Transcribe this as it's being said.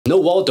No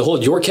wallet to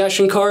hold your cash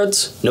and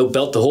cards? No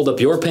belt to hold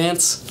up your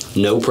pants?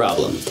 No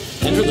problem.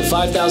 Enter the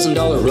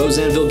 $5,000 Rose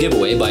Anvil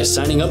giveaway by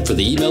signing up for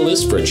the email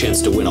list for a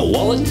chance to win a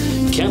wallet,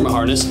 camera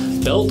harness,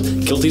 belt,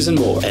 kilties, and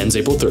more. Ends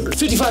April 3rd.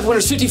 55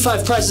 winners,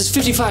 55 prizes,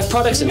 55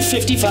 products, and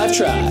 55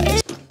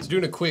 tries. So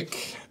doing a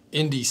quick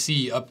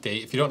NDC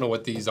update. If you don't know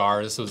what these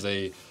are, this was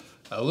a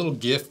little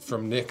gift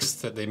from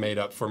NYX that they made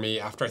up for me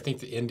after I think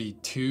the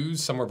ND2s,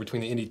 somewhere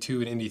between the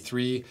ND2 and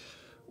ND3,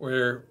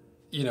 where,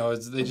 you know,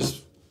 they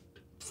just,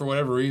 for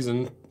whatever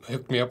reason,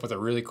 hooked me up with a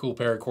really cool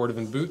pair of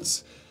Cordovan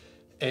boots.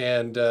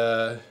 And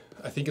I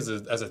think as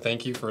a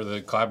thank you for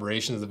the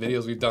collaborations, the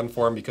videos we've done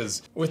for them,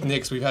 because with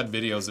NYX, we've had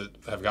videos that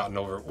have gotten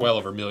well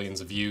over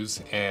millions of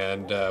views,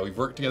 and we've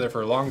worked together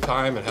for a long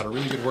time and had a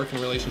really good working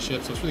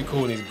relationship. So it's really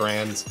cool when these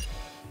brands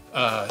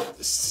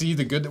see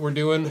the good that we're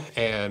doing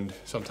and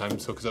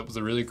sometimes hook us up with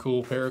a really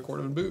cool pair of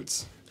Cordovan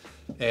boots.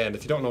 And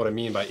if you don't know what I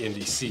mean by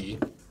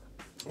NDC,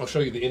 I'll show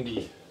you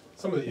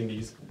some of the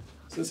indies.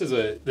 So this is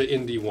the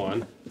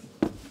ND1.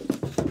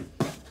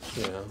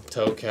 You know,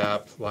 toe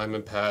cap,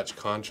 lineman patch,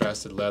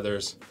 contrasted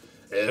leathers.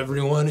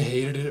 Everyone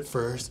hated it at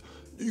first.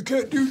 You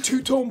can't do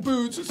two-tone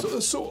boots,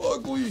 it's so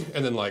ugly.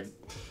 And then like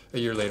a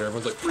year later,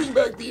 everyone's like, bring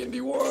back the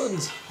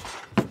ND1s.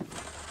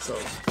 So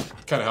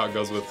kind of how it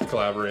goes with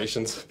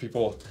collaborations.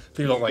 People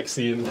don't like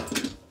seeing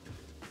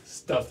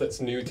stuff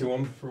that's new to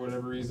them for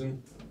whatever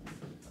reason.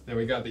 Then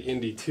we got the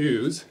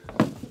ND2s.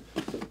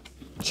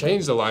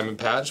 Changed the lineman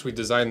patch. We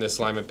designed this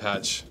lineman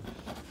patch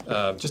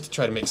just to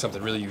try to make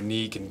something really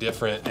unique and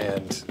different,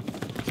 and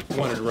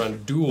wanted to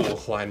run dual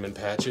lineman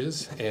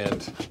patches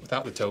and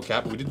without the toe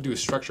cap. We did do a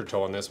structure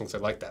toe on this one because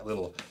I like that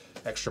little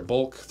extra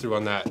bulk. Threw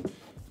on that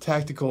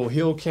tactical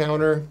heel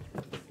counter.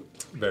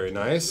 Very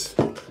nice.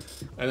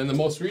 And then the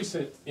most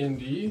recent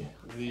Indy,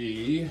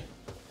 the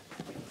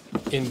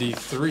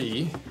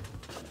ND3.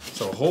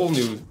 So a whole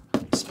new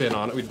spin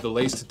on it. We did the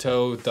lace to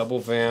toe, double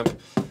vamp,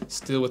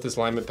 still with this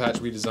lineman patch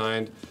we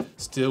designed,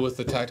 still with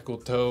the tactical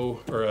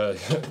toe or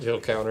heel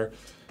counter.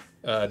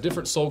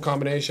 Different sole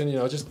combination, you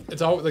know,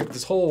 it's all like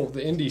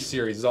the Indy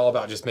series is all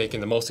about just making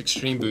the most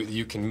extreme boot that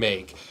you can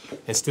make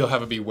and still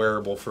have it be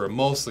wearable for a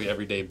mostly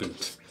everyday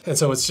boot. And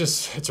so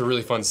it's a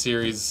really fun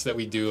series that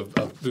we do of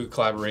boot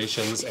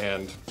collaborations.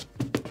 And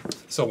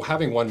so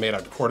having one made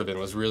out of Cordovan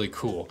was really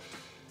cool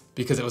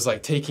because it was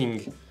like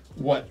taking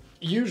what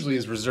usually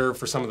is reserved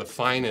for some of the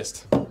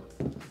finest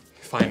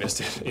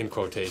in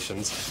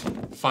quotations,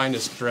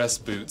 finest dress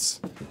boots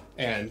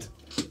and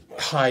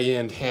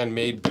high-end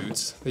handmade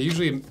boots. They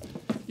usually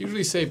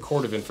save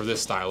Cordovan for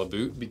this style of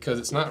boot because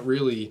it's not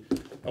really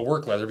a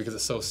work leather because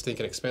it's so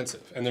stinking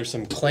expensive. And there's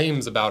some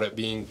claims about it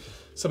being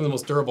some of the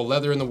most durable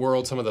leather in the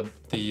world, some of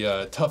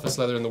the toughest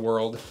leather in the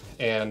world,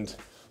 and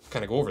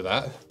kind of go over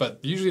that. But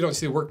you usually don't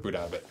see a work boot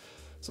out of it.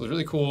 So it's a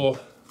really cool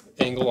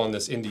angle on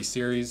this Indy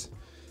series.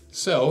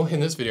 So in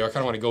this video, I kind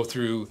of want to go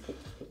through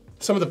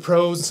some of the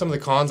pros and some of the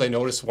cons I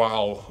noticed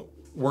while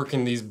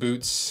working these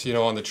boots, you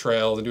know, on the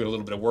trail and doing a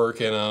little bit of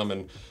work in them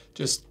and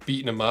just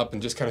beating them up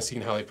and just kind of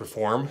seeing how they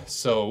perform.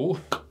 So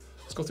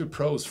let's go through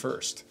pros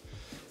first.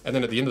 And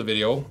then at the end of the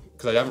video,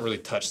 because I haven't really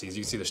touched these,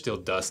 you can see they're still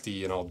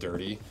dusty and all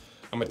dirty.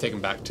 I'm gonna take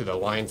them back to the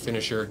line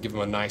finisher, give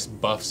them a nice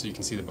buff so you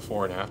can see the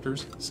before and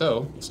afters.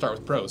 So let's start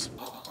with pros.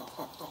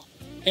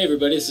 Hey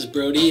everybody, this is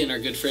Brody and our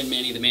good friend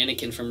Manny the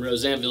Mannequin from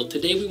Rose Anvil.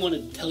 Today we want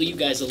to tell you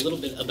guys a little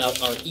bit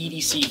about our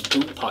EDC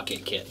boot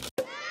pocket kit.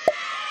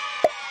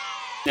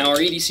 Now our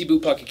EDC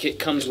boot pocket kit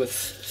comes with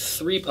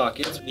 3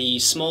 pockets: the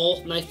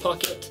small knife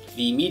pocket,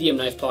 the medium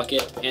knife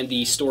pocket, and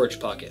the storage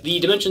pocket. The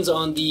dimensions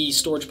on the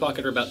storage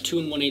pocket are about 2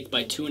 1/8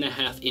 by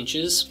 2.5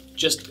 inches,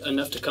 just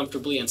enough to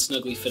comfortably and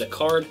snugly fit a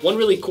card. One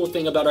really cool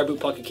thing about our boot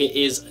pocket kit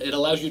is it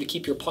allows you to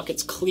keep your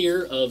pockets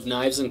clear of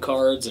knives and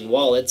cards and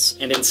wallets,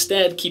 and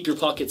instead keep your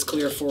pockets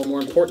clear for more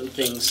important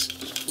things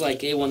like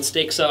A1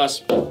 steak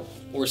sauce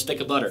or a stick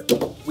of butter.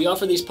 We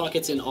offer these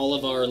pockets in all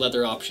of our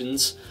leather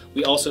options.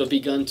 We also have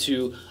begun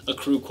to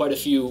accrue quite a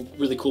few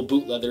really cool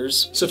boot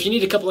leathers. So if you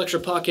need a couple extra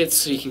pockets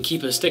so you can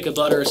keep a stick of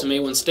butter or some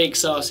A1 steak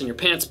sauce in your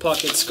pants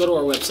pockets, go to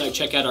our website,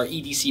 check out our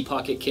EDC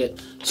pocket kit.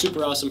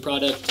 Super awesome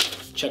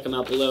product. Check them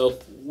out below.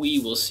 We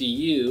will see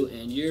you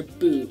and your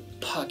boot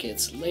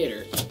pockets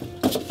later.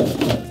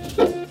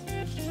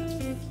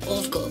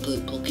 I've got a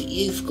boot pocket,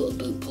 you've got a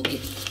boot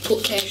pocket.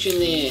 Put cash in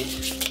there.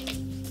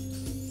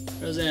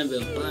 Rose Anvil,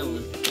 buy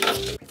one.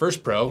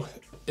 First pro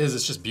is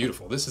it's just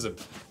beautiful. This is a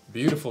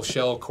beautiful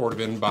shell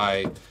Cordovan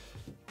by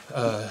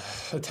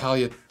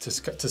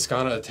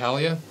Toscana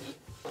Italia,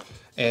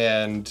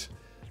 and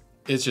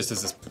it's just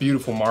this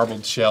beautiful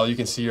marbled shell. You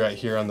can see right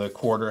here on the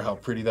quarter how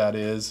pretty that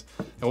is,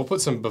 and we'll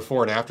put some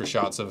before and after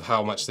shots of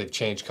how much they've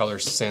changed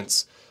colors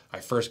since I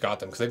first got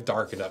them, because they've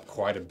darkened up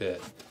quite a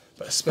bit.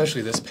 But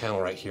especially this panel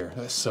right here,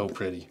 that's so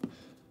pretty.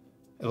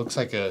 It looks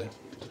like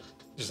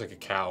just like a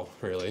cow,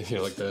 really. You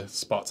know, like the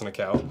spots on a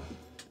cow.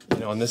 You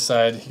know, on this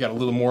side, you got a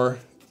little more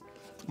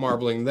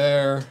marbling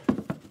there,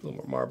 a little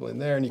more marbling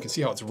there, and you can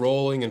see how it's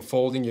rolling and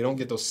folding. You don't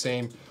get those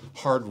same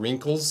hard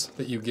wrinkles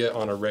that you get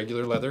on a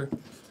regular leather.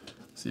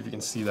 See if you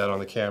can see that on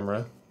the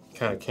camera.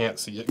 kind of can't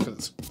see it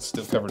because it's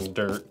still covered in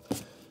dirt.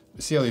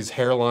 You see all these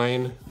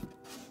hairline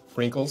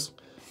wrinkles?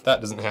 That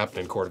doesn't happen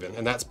in Cordovan,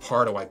 and that's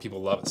part of why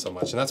people love it so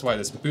much. And that's why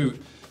this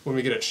boot, when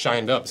we get it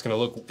shined up, it's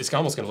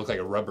almost gonna look like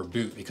a rubber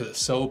boot because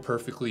it's so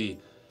perfectly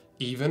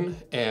even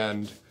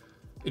and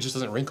it just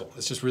doesn't wrinkle.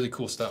 It's just really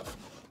cool stuff.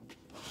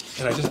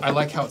 And I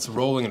like how it's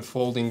rolling and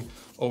folding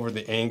over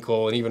the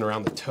ankle and even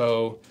around the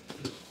toe.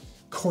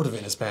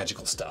 Cordovan is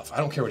magical stuff. I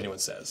don't care what anyone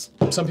says.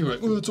 Some people are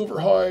like, oh, it's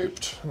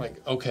overhyped. I'm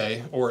like,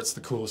 okay, or it's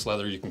the coolest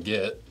leather you can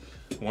get.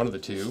 One of the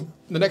two.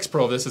 The next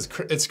pro of this is,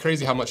 it's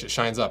crazy how much it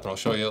shines up, and I'll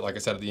show you, like I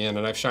said at the end,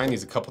 and I've shined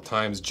these a couple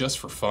times just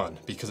for fun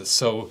because it's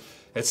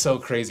so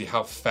crazy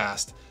how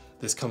fast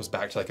this comes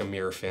back to like a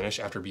mirror finish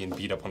after being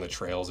beat up on the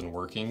trails and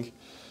working.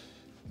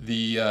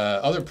 The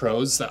other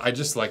pros that I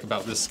just like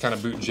about this kind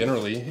of boot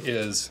generally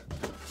is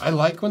I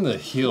like when the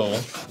heel,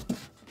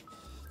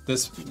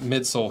 this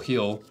midsole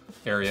heel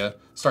area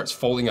starts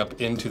folding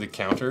up into the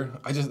counter.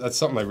 That's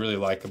something I really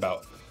like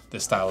about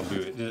this style of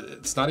boot.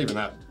 It's not even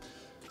that,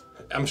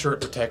 I'm sure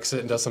it protects it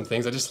and does some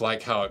things. I just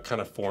like how it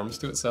kind of forms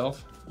to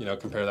itself. You know,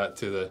 compare that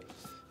to the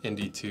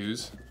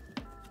ND2s.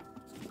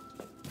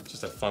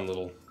 Just a fun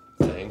little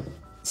thing.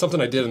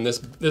 Something I did in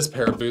this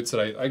pair of boots that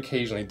I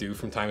occasionally do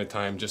from time to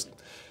time just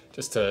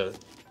to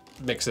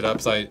mix it up.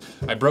 So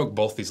I broke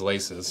both these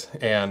laces,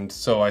 and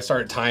so I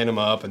started tying them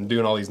up and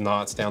doing all these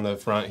knots down the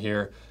front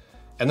here.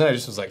 And then I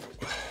just was like,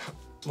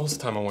 most of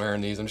the time I'm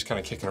wearing these, I'm just kind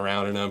of kicking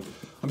around in them.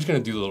 I'm just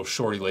gonna do little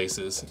shorty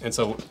laces. And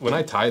so when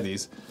I tie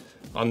these,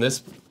 on this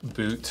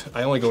boot,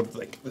 I only go to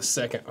like the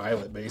second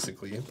eyelet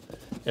basically.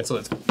 And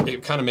so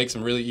it kind of makes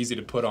them really easy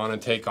to put on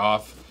and take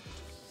off.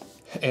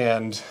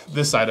 And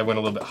this side I went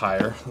a little bit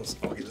higher.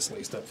 I'll get this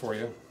laced up for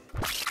you.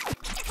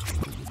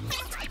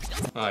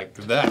 Like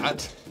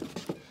that.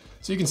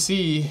 So you can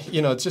see,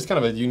 you know, it's just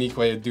kind of a unique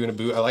way of doing a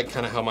boot. I like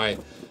kind of how my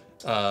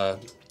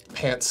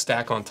pants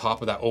stack on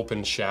top of that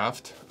open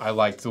shaft. I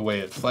like the way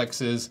it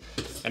flexes.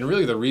 And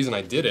really the reason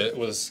I did it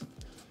was,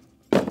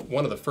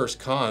 one of the first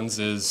cons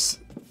is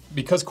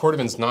because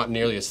Cordovan's not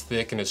nearly as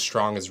thick and as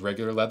strong as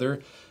regular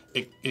leather,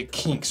 it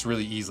kinks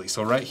really easily.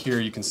 So right here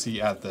you can see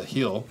at the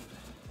heel,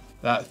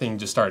 that thing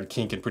just started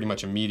kinking pretty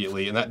much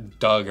immediately, and that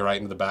dug right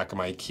into the back of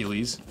my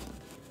Achilles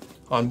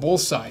on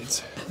both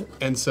sides.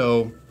 And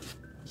so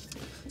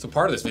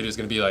part of this video is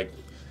gonna be like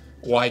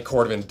why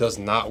Cordovan does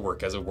not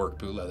work as a work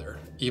boot leather,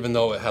 even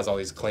though it has all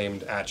these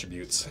claimed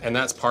attributes. And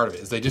that's part of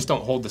it, is they just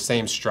don't hold the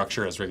same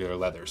structure as regular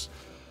leathers.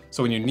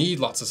 So when you need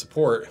lots of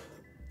support,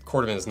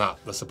 Cordovan is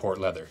not the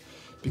support leather,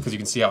 because you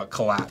can see how it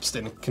collapsed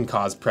and it can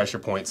cause pressure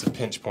points and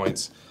pinch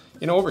points.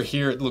 You know, over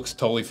here it looks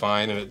totally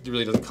fine and it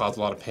really doesn't cause a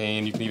lot of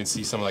pain. You can even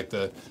see some of like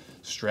the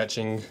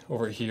stretching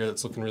over here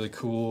that's looking really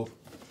cool,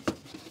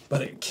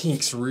 but it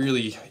kinks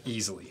really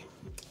easily.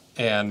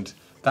 And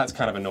that's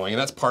kind of annoying.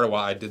 And that's part of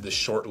why I did the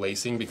short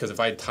lacing, because if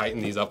I had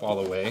tightened these up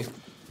all the way,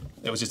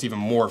 it was just even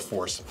more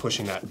force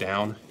pushing that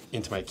down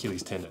into my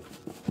Achilles tendon.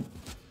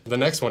 The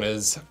next one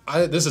is,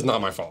 this is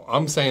not my fault.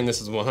 I'm saying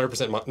this is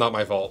 100% not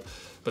my fault,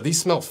 but these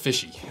smell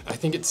fishy. I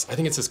think it's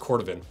this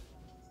Cordovan.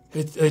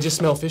 They just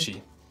smell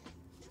fishy.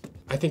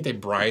 I think they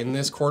brine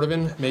this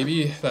Cordovan,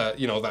 maybe that,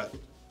 you know, that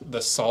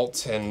the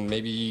salt and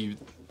maybe,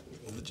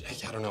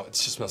 I don't know, it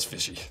just smells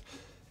fishy.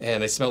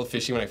 And they smelled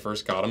fishy when I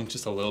first got them,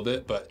 just a little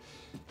bit, but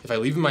if I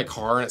leave in my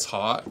car and it's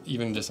hot,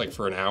 even just like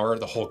for an hour,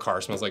 the whole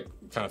car smells like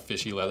kind of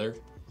fishy leather.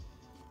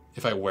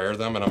 If I wear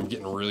them and I'm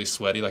getting really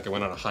sweaty, like I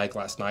went on a hike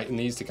last night in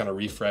these to kind of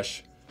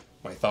refresh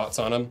my thoughts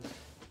on them,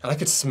 and I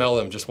could smell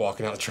them just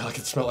walking out the trail. I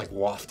could smell like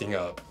wafting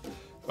up.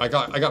 I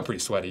got pretty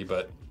sweaty,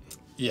 but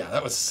yeah,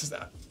 that was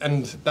that.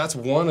 And that's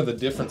one of the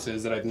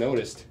differences that I've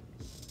noticed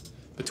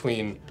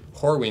between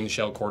Horween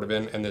shell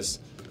Cordovan and this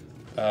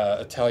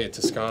Italia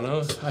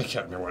Toscana. I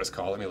can't remember what it's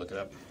called. Let me look it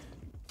up.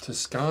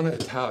 Toscana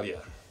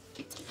Italia.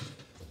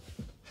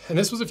 And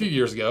this was a few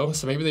years ago,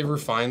 so maybe they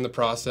refined the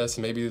process,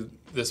 and maybe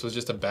this was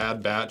just a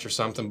bad batch or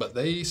something, but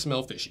they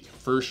smell fishy,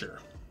 for sure.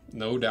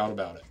 No doubt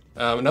about it.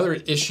 Another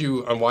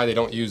issue on why they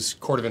don't use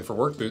Cordovan for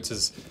work boots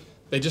is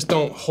they just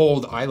don't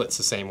hold eyelets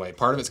the same way.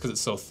 Part of it's because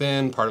it's so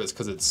thin, part of it's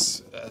because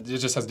it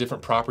just has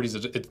different properties.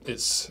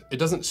 It's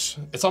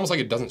almost like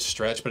it doesn't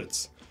stretch, but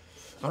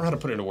I don't know how to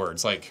put it into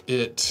words. Like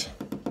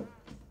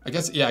I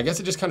guess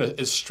it just kind of,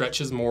 it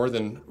stretches more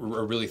than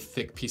a really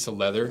thick piece of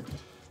leather.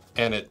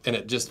 And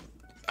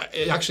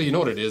actually, you know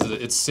what it is?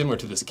 It's similar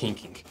to this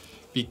kinking,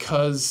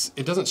 because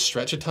it doesn't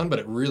stretch a ton, but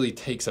it really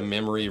takes a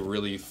memory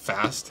really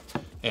fast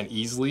and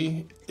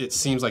easily. It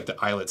seems like the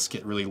eyelets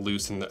get really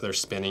loose and they're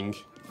spinning.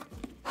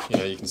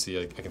 Yeah, you can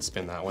see I can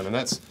spin that one, and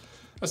that's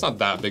not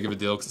that big of a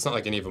deal because it's not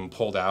like any of them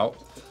pulled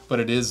out, but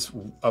it is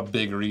a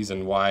big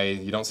reason why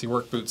you don't see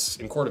work boots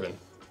in Cordovan,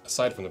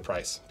 aside from the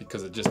price,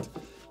 because it just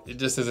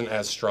isn't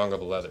as strong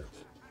of a leather.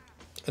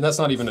 And that's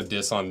not even a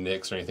diss on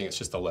Nix or anything, it's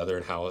just the leather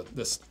and how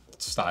this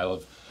style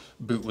of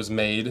boot was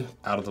made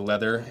out of the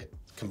leather,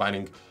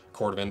 combining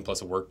Cordovan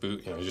plus a work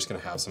boot. You know, you're just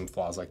gonna have some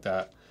flaws like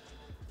that.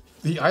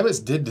 The eyelets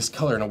did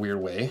discolor in a weird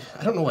way.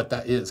 I don't know what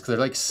that is, because they're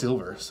like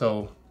silver.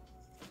 So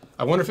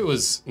I wonder if it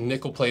was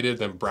nickel plated,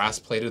 then brass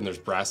plated, and there's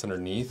brass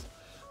underneath.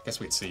 I guess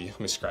we'd see. Let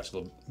me scratch a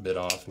little bit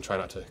off and try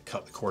not to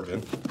cut the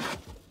Cordovan.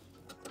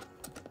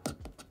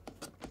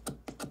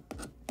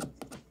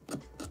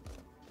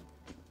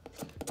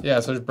 Yeah,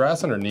 so there's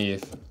brass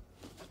underneath.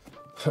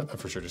 I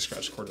for sure just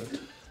scratched the Cordovan.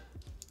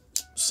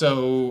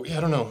 So, yeah,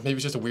 I don't know. Maybe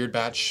it's just a weird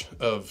batch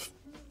of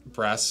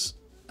brass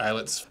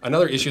eyelets.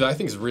 Another issue that I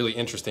think is really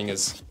interesting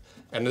is,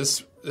 and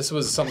this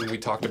was something we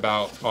talked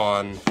about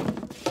on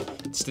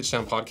Stitch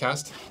Down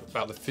podcast,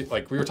 about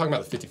we were talking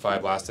about the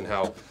 55 last and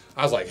how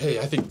I was like, hey,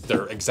 I think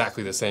they're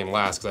exactly the same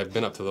last, because I've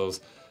been up to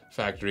those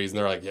factories and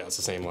they're like, yeah, it's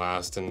the same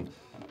last, and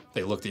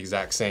they look the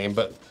exact same.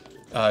 But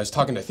I was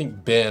talking to, I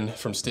think, Ben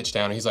from Stitch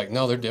Down, and he's like,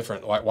 no, they're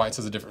different. White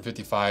says a different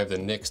 55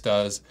 than NYX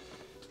does.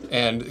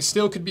 And it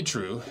still could be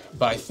true,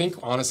 but I think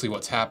honestly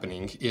what's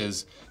happening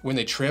is when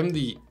they trim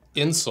the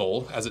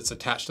insole as it's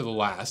attached to the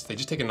last, they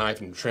just take a knife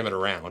and trim it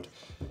around.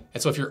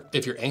 And so if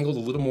you're angled a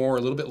little more,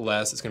 a little bit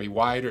less, it's gonna be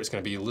wider, it's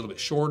gonna be a little bit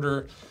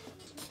shorter.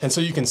 And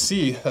so you can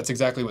see that's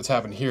exactly what's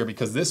happened here,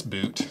 because this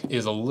boot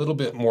is a little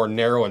bit more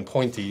narrow and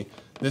pointy.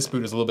 This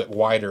boot is a little bit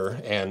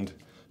wider and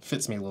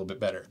fits me a little bit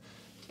better.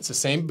 It's the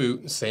same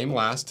boot, same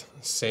last,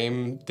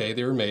 same day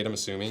they were made, I'm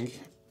assuming,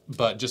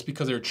 but just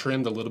because they're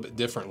trimmed a little bit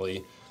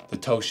differently, the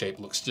toe shape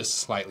looks just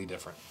slightly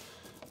different.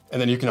 And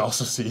then you can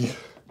also see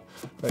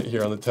right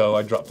here on the toe,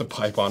 I dropped the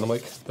pipe on them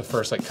like the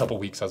first couple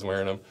weeks I was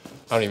wearing them.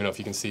 I don't even know if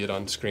you can see it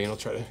on screen. I'll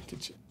try to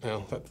get you,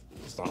 no,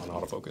 that's not on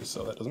autofocus,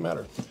 so that doesn't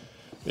matter.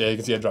 Yeah, you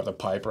can see I dropped the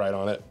pipe right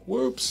on it.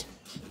 Whoops.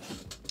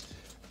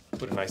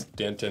 Put a nice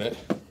dent in it.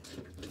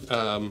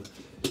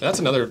 That's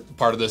another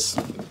part of this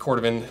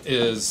Cordovan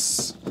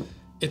is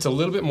it's a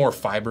little bit more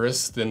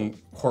fibrous than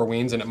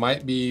Corweens, and it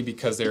might be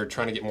because they were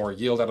trying to get more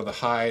yield out of the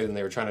hide and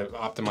they were trying to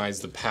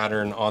optimize the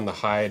pattern on the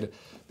hide.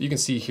 You can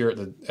see here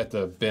at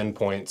the bend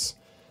points,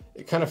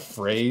 it kind of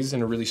frays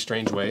in a really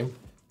strange way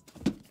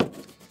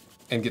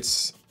and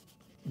gets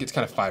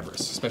kind of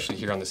fibrous, especially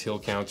here on this heel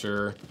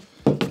counter.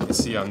 You can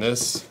see on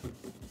this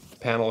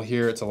panel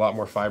here, it's a lot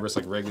more fibrous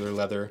like regular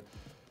leather.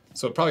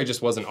 So it probably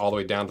just wasn't all the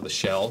way down to the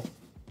shell.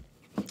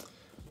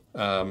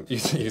 You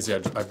can see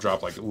I've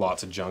dropped like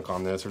lots of junk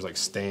on this. There's like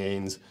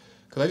stains.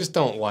 Because I just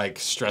don't like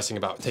stressing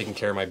about taking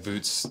care of my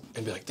boots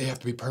and be like, they have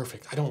to be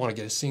perfect. I don't want to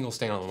get a single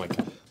stain on them. Like,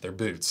 they're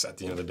boots at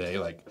the end of the day.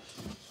 Like,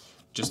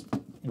 just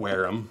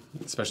wear them,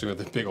 especially with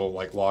the big old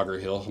like logger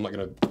heel. I'm not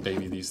going to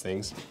baby these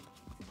things.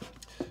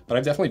 But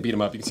I've definitely beat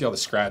them up. You can see all the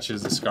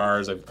scratches, the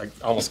scars. I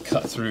almost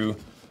cut through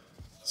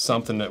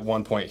something at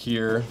one point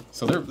here.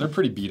 So they're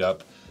pretty beat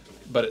up.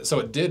 But so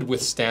it did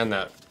withstand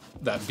that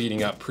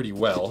beating up pretty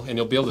well. And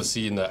you'll be able to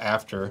see in the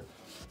after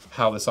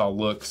how this all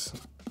looks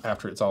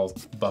after it's all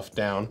buffed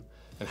down,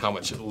 and how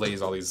much it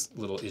lays all these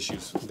little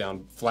issues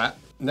down flat.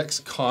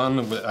 Next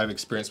con that I've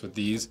experienced with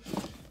these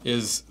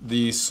is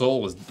the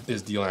sole is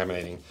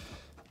delaminating.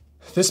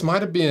 This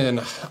might have been,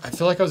 I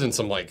feel like I was in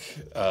some like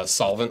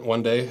solvent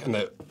one day, and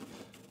that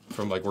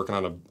from like working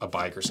on a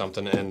bike or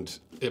something, and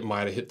it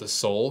might have hit the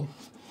sole.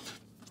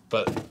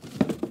 But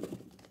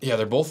yeah,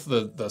 they're both,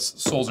 the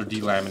soles are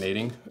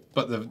delaminating.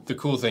 But the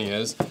cool thing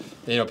is,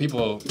 you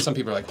know, some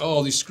people are like,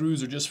 oh, these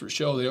screws are just for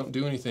show, they don't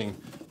do anything.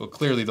 Well,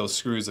 clearly those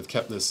screws have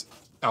kept this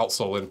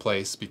outsole in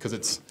place because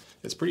it's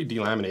pretty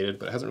delaminated,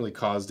 but it hasn't really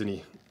caused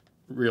any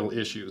real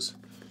issues.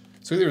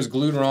 So either it was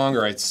glued wrong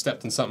or I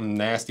stepped in something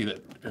nasty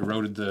that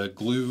eroded the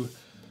glue.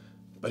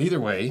 But either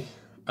way,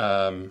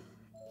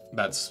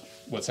 that's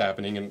what's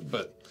happening.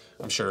 But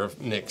I'm sure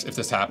if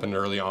this happened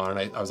early on,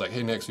 and I was like,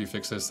 hey, NYX, will you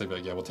fix this? They'd be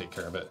like, yeah, we'll take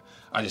care of it.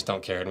 I just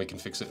don't care, and we can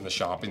fix it in the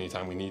shop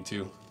anytime we need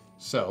to.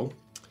 So,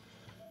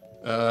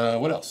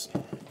 what else?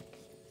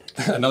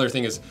 Another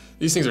thing is,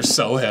 these things are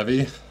so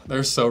heavy.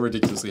 They're so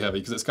ridiculously heavy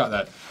because it's got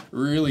that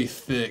really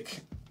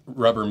thick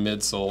rubber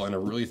midsole and a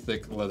really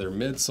thick leather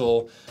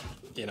midsole.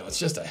 You know, it's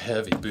just a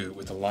heavy boot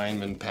with a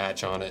lineman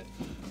patch on it.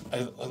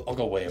 I'll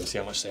go weigh them, see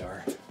how much they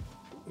are.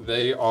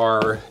 They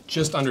are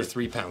just under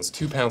 3 pounds,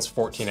 2 pounds,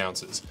 14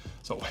 ounces.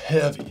 So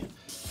heavy.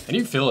 And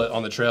you feel it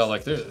on the trail,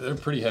 like they're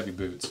pretty heavy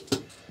boots.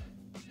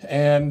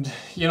 And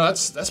you know,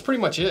 that's pretty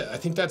much it. I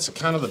think that's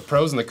kind of the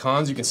pros and the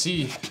cons. You can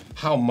see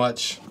how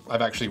much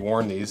I've actually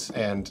worn these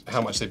and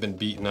how much they've been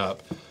beaten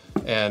up.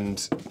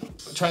 And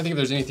I'm trying to think if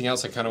there's anything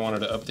else I kind of wanted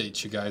to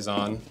update you guys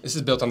on. This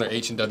is built on their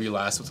H&W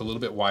last, so it's a little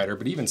bit wider,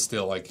 but even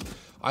still, like,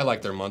 I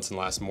like their Munson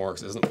last more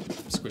because it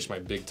doesn't squish my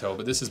big toe.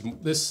 But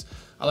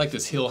I like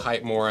this heel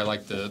height more. I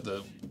like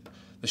the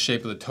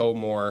shape of the toe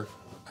more.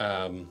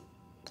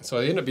 So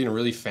it ended up being a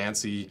really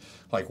fancy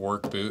like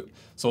work boot.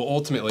 So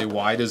ultimately,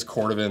 why do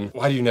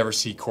you never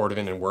see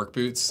Cordovan in work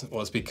boots?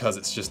 Well, it's because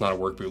it's just not a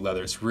work boot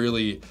leather. It's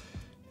really,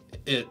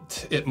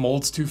 it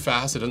molds too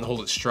fast. It doesn't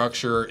hold its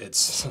structure. It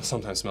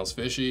sometimes smells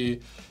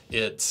fishy.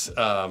 It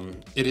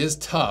is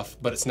tough,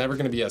 but it's never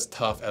gonna be as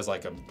tough as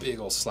like a big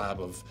old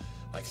slab of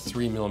like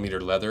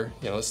 3mm leather.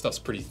 You know, this stuff's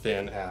pretty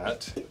thin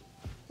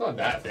not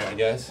that thin, I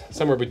guess.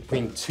 Somewhere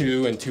between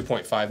 2 and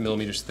 2.5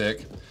 millimeters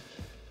thick.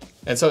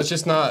 And so it's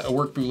just not a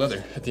work boot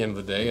leather at the end of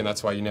the day, and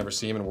that's why you never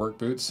see them in work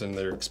boots, and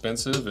they're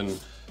expensive, and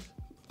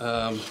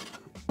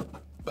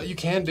but you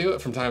can do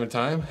it from time to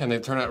time, and they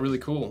turn out really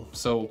cool.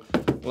 So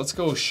let's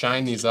go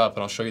shine these up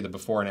and I'll show you the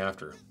before and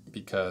after,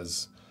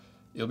 because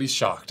you'll be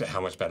shocked at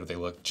how much better they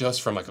look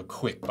just from like a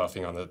quick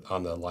buffing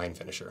on the line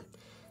finisher.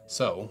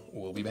 So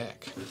we'll be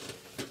back.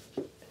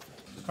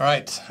 All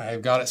right,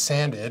 I've got it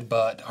sanded,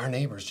 but our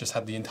neighbors just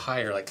had the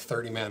entire like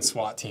 30-man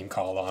SWAT team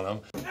called on them.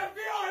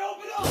 FBI,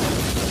 open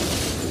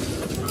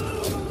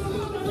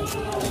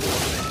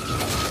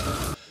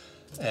up!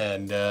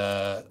 And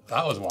that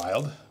was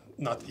wild.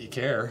 Not that you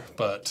care,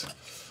 but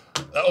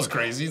that was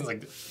crazy. It's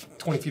like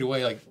 20 feet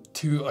away, like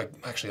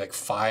actually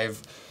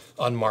 5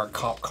 unmarked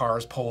cop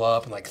cars pull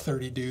up and like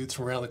 30 dudes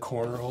from around the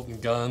corner holding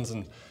guns,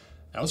 and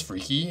that was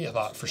freaky. I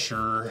thought for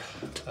sure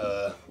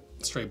a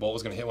stray bullet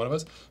was gonna hit one of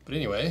us. But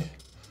anyway,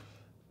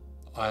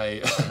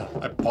 I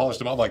polished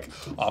them up like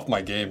off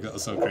my game because that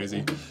was so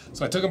crazy.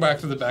 So I took them back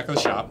to the back of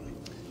the shop,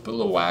 put a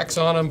little wax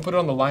on them, put it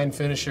on the line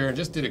finisher, and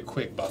just did a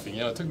quick buffing. You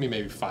know, it took me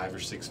maybe 5 or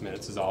 6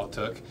 minutes is all it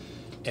took.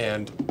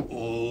 And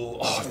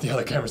oh, the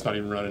other camera's not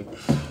even running.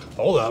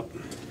 Hold up.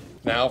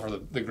 Now for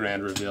the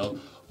grand reveal.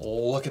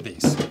 Look at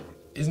these.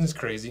 Isn't this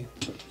crazy?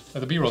 Now,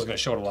 the B-roll is going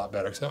to show it a lot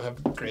better because I don't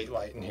have great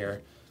light in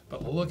here.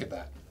 But look at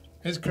that.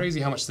 It's crazy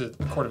how much the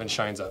Cordovan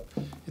shines up.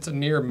 It's a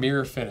near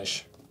mirror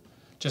finish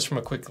just from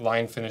a quick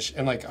line finish.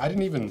 And like, I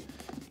didn't even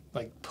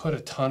like put a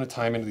ton of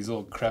time into these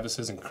little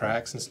crevices and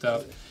cracks and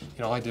stuff. You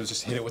know, all I did was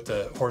just hit it with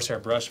the horsehair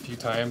brush a few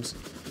times,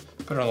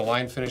 put it on the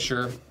line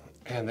finisher,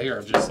 and they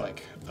are just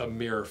like a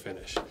mirror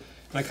finish. And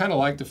I kind of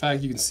like the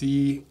fact you can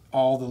see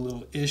all the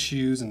little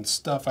issues and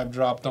stuff I've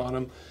dropped on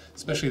them,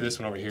 especially this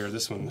one over here.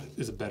 This one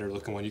is a better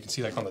looking one. You can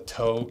see like on the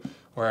toe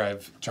where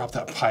I've dropped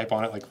that pipe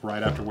on it like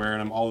right after wearing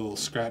them, all the little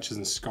scratches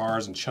and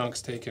scars and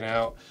chunks taken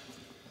out.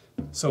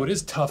 So it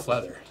is tough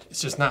leather.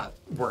 It's just not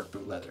work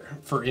boot leather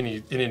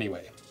in any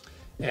way.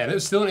 And it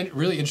was still a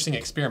really interesting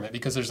experiment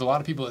because there's a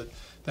lot of people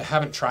that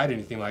haven't tried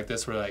anything like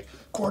this where like,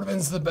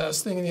 Cordovan's the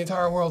best thing in the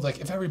entire world. Like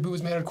if every boot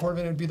was made out of Cordovan,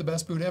 it would be the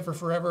best boot ever,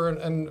 forever,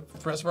 and for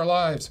the rest of our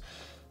lives.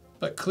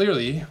 But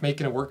clearly,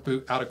 making a work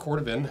boot out of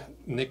Cordovan,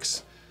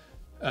 Nick's,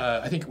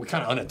 I think we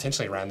kind of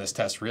unintentionally ran this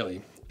test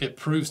really. It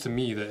proves to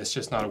me that it's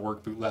just not a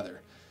work boot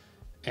leather.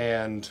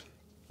 And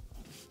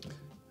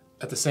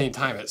at the same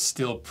time, it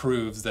still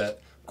proves that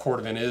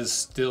Cordovan is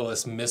still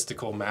this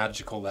mystical,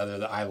 magical leather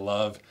that I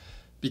love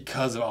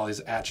because of all these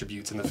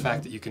attributes and the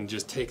fact that you can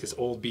just take this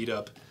old beat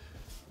up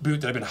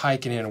boot that I've been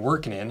hiking in and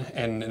working in,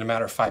 and in a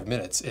matter of 5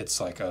 minutes,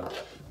 it's like a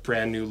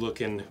brand new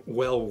looking,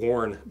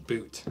 well-worn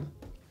boot.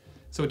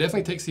 So it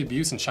definitely takes the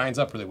abuse and shines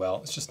up really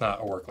well. It's just not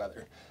a work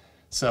leather.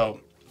 So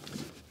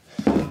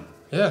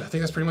yeah, I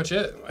think that's pretty much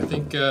it. I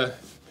think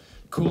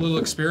cool little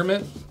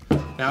experiment.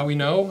 Now we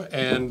know,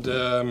 and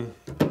I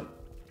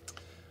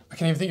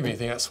can't even think of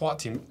anything. That SWAT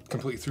team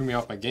completely threw me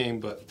off my game,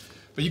 but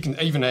you can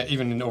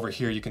even over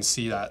here, you can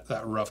see that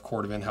rough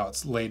Cordovan, how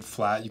it's laid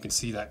flat. You can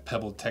see that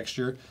pebbled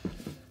texture,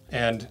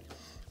 and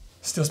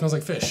still smells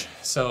like fish.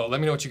 So let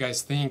me know what you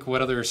guys think.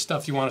 What other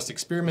stuff you want us to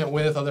experiment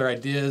with? Other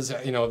ideas?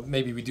 You know,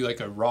 maybe we do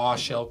like a raw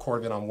shell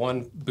Cordovan on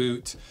one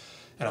boot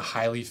and a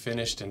highly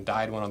finished and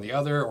dyed one on the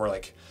other, or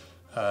like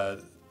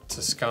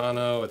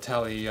Toscano,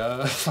 Italia,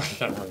 I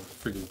can't remember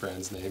the freaking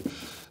brand's name,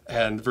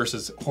 and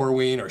versus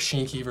Horween, or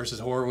Shinky versus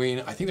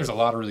Horween. I think there's a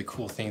lot of really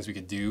cool things we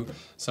could do.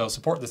 So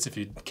support this if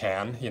you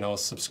can, you know,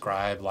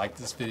 subscribe, like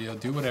this video,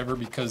 do whatever,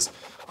 because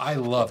I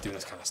love doing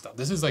this kind of stuff.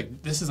 This is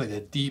like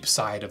the deep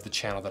side of the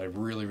channel that I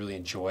really, really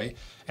enjoy,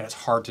 and it's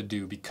hard to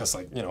do because,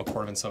 like, you know,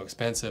 Cordovan's so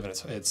expensive, and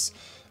it's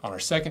on our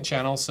second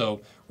channel.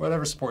 So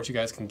whatever support you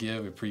guys can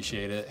give, we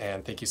appreciate it,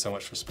 and thank you so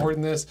much for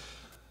supporting this.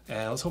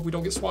 And let's hope we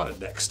don't get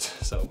swatted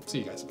next. So see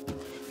you guys.